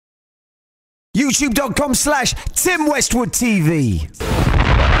YouTube.com/Tim Westwood TV.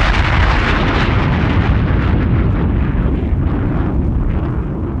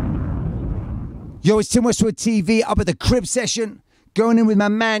 Yo, it's Tim Westwood TV up at the crib session, going in with my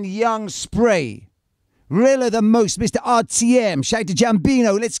man Young Spray. Realer than most, Mr. RTM. Shout out to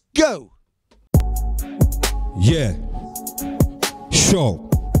Jambino, let's go. Yeah.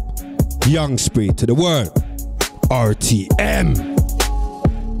 Show. Young Spray to the world. RTM.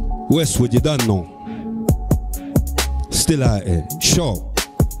 Westwood, you done know. Still out here. Show.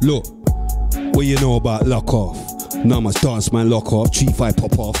 Look. What you know about lock off? Now much dance man lock off. 3-5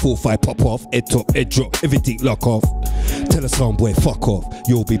 pop off, 4-5 pop off, head top, head drop, everything lock off. Tell a sound boy fuck off.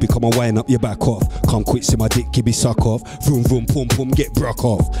 Yo baby come and wind up your back off. Come quick see my dick give me suck off. Vroom vroom pum pum get broke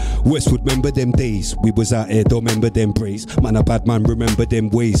off. Westwood remember them days. We was out here don't remember them brays. Man a bad man remember them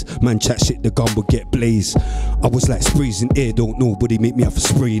ways. Man chat shit the gun would get blaze. I was like sprays in air. Don't nobody make me have a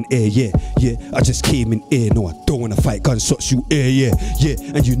spray in air. Yeah yeah I just came in air. No I don't wanna fight gunshots you air. Yeah yeah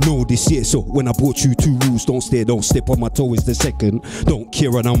and you know this year. So when I brought you 2 rules, don't stare, don't step on my toe is the second. Don't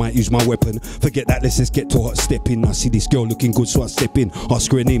care and I might use my weapon. Forget that, let's just get to her stepping. I see this girl looking good so I step in.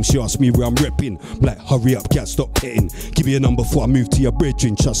 Ask her her name, she asked me where I'm repping. Like hurry up cat stop petting. Give me a number before I move to your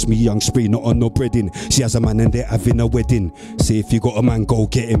brethren. Trust me Young Spray not on no breading. She has a man and they're having a wedding. Say if you got a man go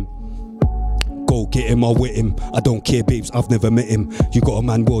get him. Go get him or with him. I don't care babes I've never met him. You got a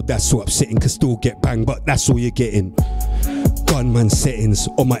man well that's so upsetting. Can still get banged but that's all you're getting. Gunman settings,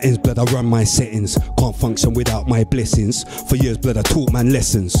 on my ends blood I run my settings. Can't function without my blessings. For years blood I taught man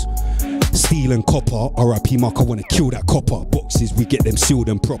lessons. Steel and copper, RIP Mark I wanna kill that copper. Boxes we get them sealed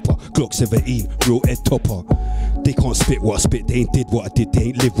and proper. Glock 17, real head topper. They can't spit what I spit, they ain't did what I did, they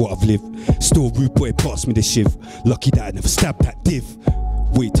ain't live what I've lived. Still rude boy pass me the shiv. Lucky that I never stabbed that div.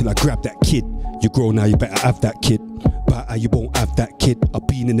 Wait till I grab that kid. You grow now, you better have that kid. But you won't have that kid. I've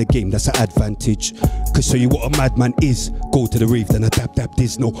been in the game, that's an advantage. Cause show you what a madman is. Go to the rave, then I dab dab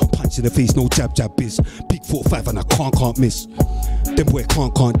this. No punch in the face, no jab jab biz. Big 4-5 and I can't miss. Them boy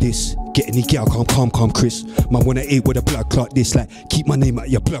can't this. Get any girl, calm Chris. Man wanna eat with a blood clot this. Like keep my name at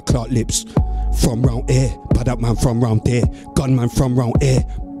your blood clot lips. From round here, bad up man from round there. Gunman from round here.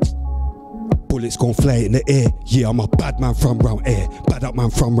 Bullets gon' fly in the air. Yeah, I'm a bad man from round here. Bad up man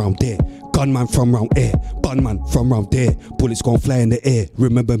from round there. Gunman from round here. Bunman from round there. Bullets gon' fly in the air.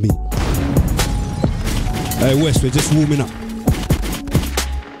 Remember me. Hey West, we're just warming up.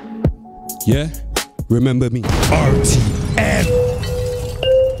 Yeah? Remember me. RTM.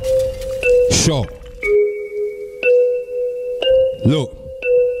 Sure. Look.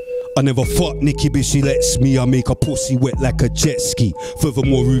 I never fuck Nikki, but she lets me. I make her pussy wet like a jet ski.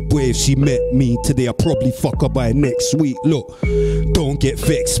 Furthermore, rude boy, if she met me today, I probably fuck her by next week. Look, don't get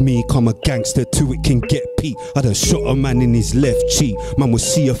vexed me. Come a gangster to it can get peak. I done shot a man in his left cheek. Man will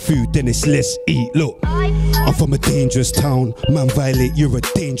see a food, then it's let's eat. Look, I'm from a dangerous town. Man violate, you're a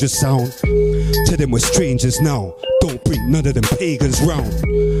dangerous sound. Tell them we're strangers now. Don't bring none of them pagans round.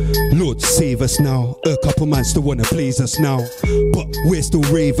 Lord save us now. A couple man still wanna blaze us now, but we're still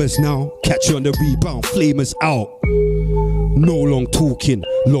ravers now. Catch you on the rebound, flame us out. No long talking,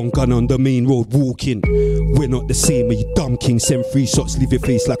 long gun on the main road walking. We're not the same, are you dumb king? Send 3 shots, leave your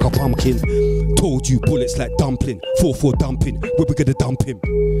face like a pumpkin. Told you bullets like dumpling, 4-4 dumping. Where we gonna dump him?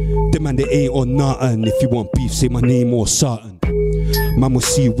 The man they ain't on nothing. If you want beef, say my name or certain. Man will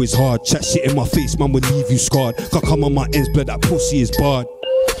see you is hard. Chat shit in my face, man will leave you scarred. Can't come on my ends, blood that pussy is barred.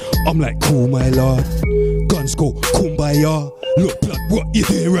 I'm like cool my lord. Guns go kumbaya. Look blood, what you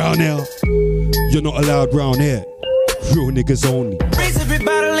doing round here? You're not allowed round here. Real niggas only. Raise every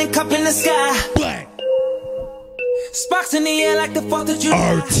bottle and cup in the sky. Bang. Sparks in the air like the 4th of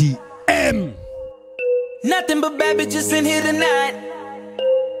July. RTM. Nothing but bad bitches in here tonight.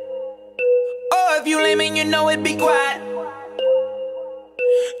 Oh, if you lame and you know it, be quiet.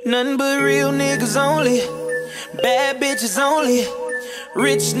 Nothing but real niggas only. Bad bitches only.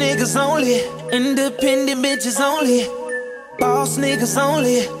 Rich niggas only. Independent bitches only. Boss niggas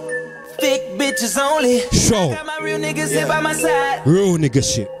only. Thick bitches only. Show. Got my real niggas here by my side. Real nigga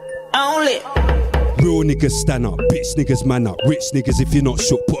shit. Only. Real niggas stand up, bitch niggas man up. Rich niggas if you're not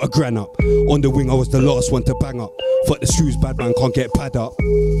shook, put a gran up. On the wing I was the last one to bang up. Fuck the screws, bad man can't get bad up.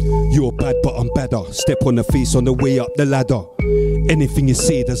 You're bad but I'm badder. Step on the face on the way up the ladder. Anything you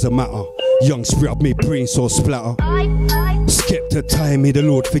say doesn't matter. Young Spray up made brain so splatter. Skepta time, may the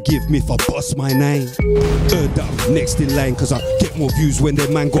Lord forgive me if I bust my name. Heard that I'm next in line cause I get more views when the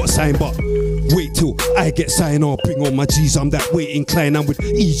man got signed. But wait till I get signed, I'll bring on my G's. I'm that weight inclined, I'm with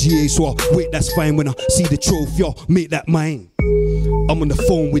EGA so I wait, that's fine. When I see the trophy, I'll make that mine. I'm on the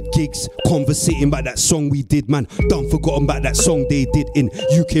phone with gigs, conversating about that song we did, man. Done forgotten about that song they did in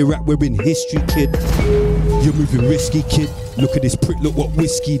UK rap, we're in history, kid. You're moving risky, kid. Look at this prick, look what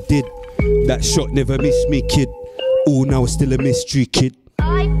whiskey did. That shot never missed me, kid. Oh, now it's still a mystery, kid.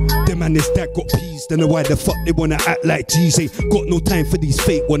 Them man is that got peas, don't know why the fuck they wanna act like G's. Ain't got no time for these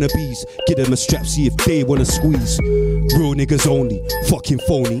fake wannabes. Give them a strap, see if they wanna squeeze. Real niggas only, fucking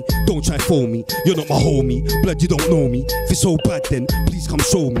phony. Don't try phone me, you're not my homie. Blood, you don't know me. If it's so bad then, please come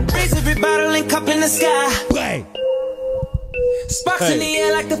show me. Raise every bottle and cup in the sky. Bang! Sparks in the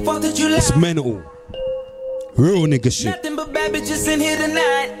air like the 4th of July. It's mental. Real nigga shit. Nothing but bad bitches in here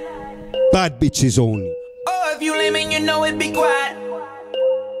tonight. Bad bitches only. Oh, if you lame and you know it, be quiet.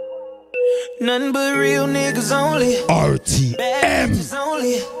 Nothing but real niggas only. RTM. Bad bitches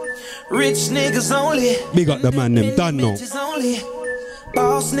only. Rich niggas only. Big up the man them, done now. Bitches only.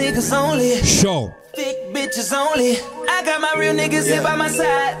 Boss niggas only. Show. Thick bitches only. I got my real niggas here by my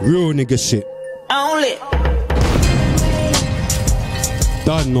side. Real nigga shit. Only.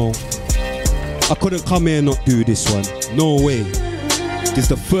 Done now. I couldn't come here and not do this one. No way. This is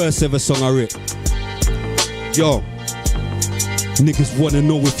the first ever song I wrote. Yo. Niggas wanna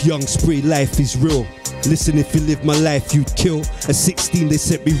know if Young Spray life is real. Listen, if you live my life, you'd kill. At 16, they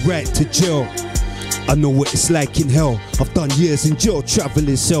sent me right to jail. I know what it's like in hell. I've done years in jail,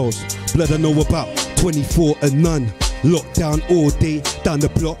 traveling cells. Blood I know about, 24 and none. Locked down all day, down the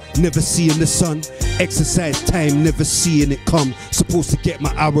block, never seeing the sun. Exercise time, never seeing it come. Supposed to get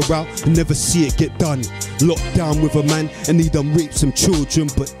my hour out and never see it get done. Locked down with a man and he done raped some children,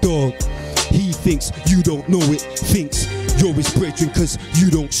 but dog, he thinks you don't know it. Thinks you're his brethren cause you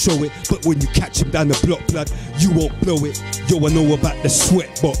don't show it. But when you catch him down the block, blood, you won't blow it. Yo, I know about the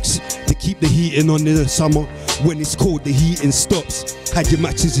sweat box. They keep the heating on in the summer. When it's cold, the heating stops. Had your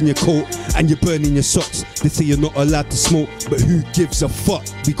matches in your coat and you're burning your socks. They say you're not allowed to smoke, but who gives a fuck?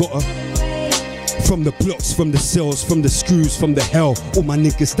 We gotta. From the blocks, from the cells, from the screws, from the hell. All my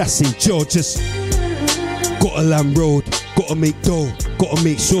niggas that's in jail just gotta land road, gotta make dough, gotta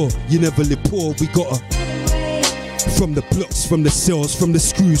make sure you never live poor. We gotta. From the blocks, from the cells, from the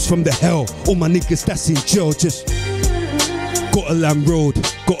screws, from the hell. All my niggas that's in jail just gotta land road,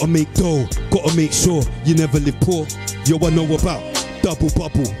 gotta make dough, gotta make sure you never live poor. Yo, I know about double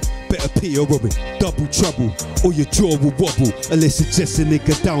bubble. Better pay your robin, double trouble, or your jaw will wobble. Unless it's just a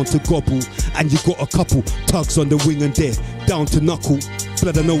nigga down to gobble. And you got a couple tugs on the wing and they're down to knuckle.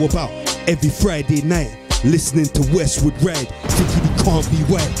 Blood I know about every Friday night. Listening to Westwood ride, thinking he can't be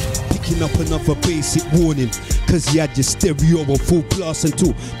white. Picking up another basic warning, cause he had your stereo on full blast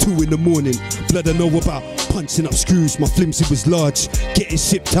until 2 in the morning. Blood I know about punching up screws, my flimsy was large. Getting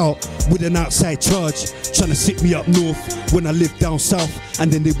shipped out with an outside charge. Trying to sit me up north when I lived down south.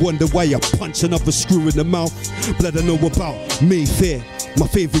 And then they wonder why I punch another screw in the mouth. Blood I know about Mayfair. My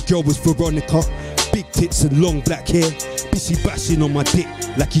favourite girl was Veronica. Big tits and long black hair. Busy bashing on my dick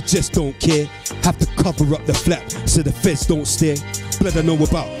like you just don't care. Have to cover up the flap so the feds don't stare. Blood I know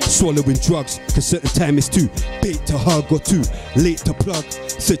about swallowing drugs, cause certain time it's too bait to hug or too late to plug.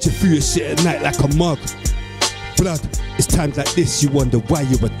 Searching through your shit at night like a mug. Blood, it's times like this you wonder why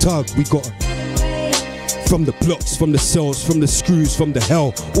you're a tug. We got from the blocks, from the cells, from the screws, from the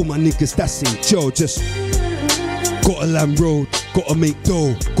hell. All my niggas that's in jail just gotta land road, gotta make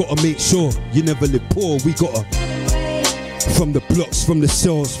dough, gotta make sure you never live poor. We gotta from the blocks, from the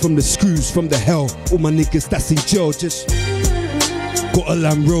cells, from the screws, from the hell. All my niggas that's in jail just gotta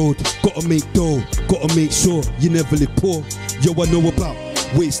land road, gotta make dough, gotta make sure you never live poor. Yo, I know about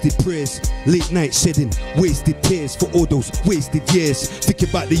wasted prayers, late night shedding wasted tears for all those wasted years. Think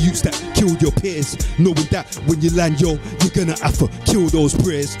about the youths that killed your peers, knowing that when you land, yo, you're gonna have to kill those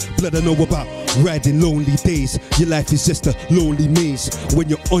prayers. Blood I know about riding lonely days. Your life is just a lonely maze when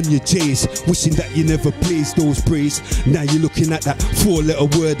you're on your J's, wishing that you never blazed those braids. Now you're looking at that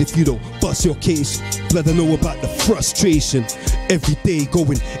 4-letter word if you don't bust your case. Blood I know about the frustration, every day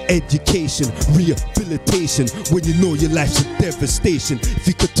going education, rehabilitation, when you know your life's a devastation. If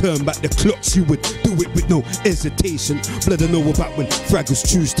you could turn back the clocks, you would do it with no hesitation. Blood I know about when fraggers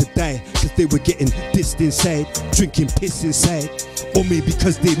choose to die, cause they were getting dissed inside, drinking piss inside. Or maybe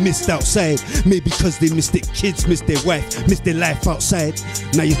because they missed outside, maybe because they missed their kids, missed their wife, missed their life outside.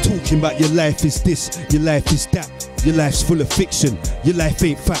 Now you're talking about your life is this, your life is that. Your life's full of fiction, your life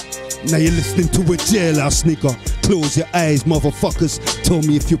ain't fact. Now you're listening to a jailhouse nigga. Close your eyes, motherfuckers. Tell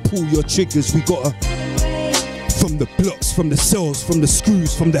me if you pull your triggers. We gotta from the blocks, from the cells, from the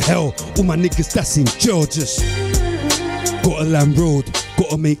screws, from the hell. All my niggas that's in jail just gotta land road,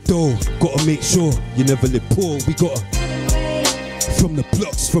 gotta make dough, gotta make sure you never live poor. We gotta from the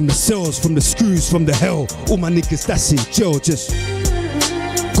blocks, from the cells, from the screws, from the hell. All my niggas that's in jail just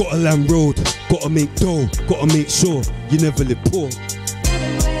Gotta land road, gotta make dough, gotta make sure you never live poor.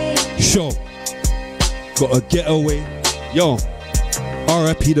 Sure, gotta get away. Yo,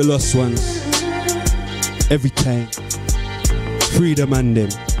 RIP the lost ones. Every time, freedom and them.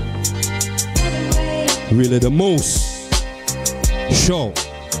 Really the most. Sure,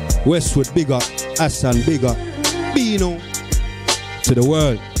 Westwood bigger, Hassan bigger, Bino to the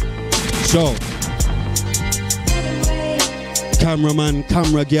world. Sure. Cameraman,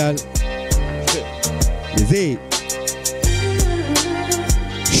 camera girl. You see?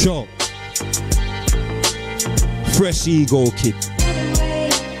 Sure. Fresh ego kid.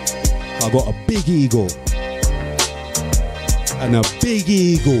 I got a big ego. And a big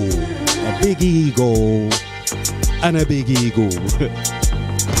ego. A big ego. And a big ego.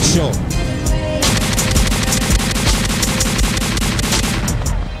 Sure.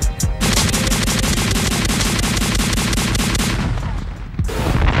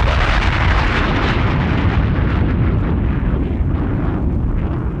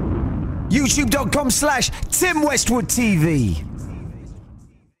 YouTube.com/Tim Westwood TV.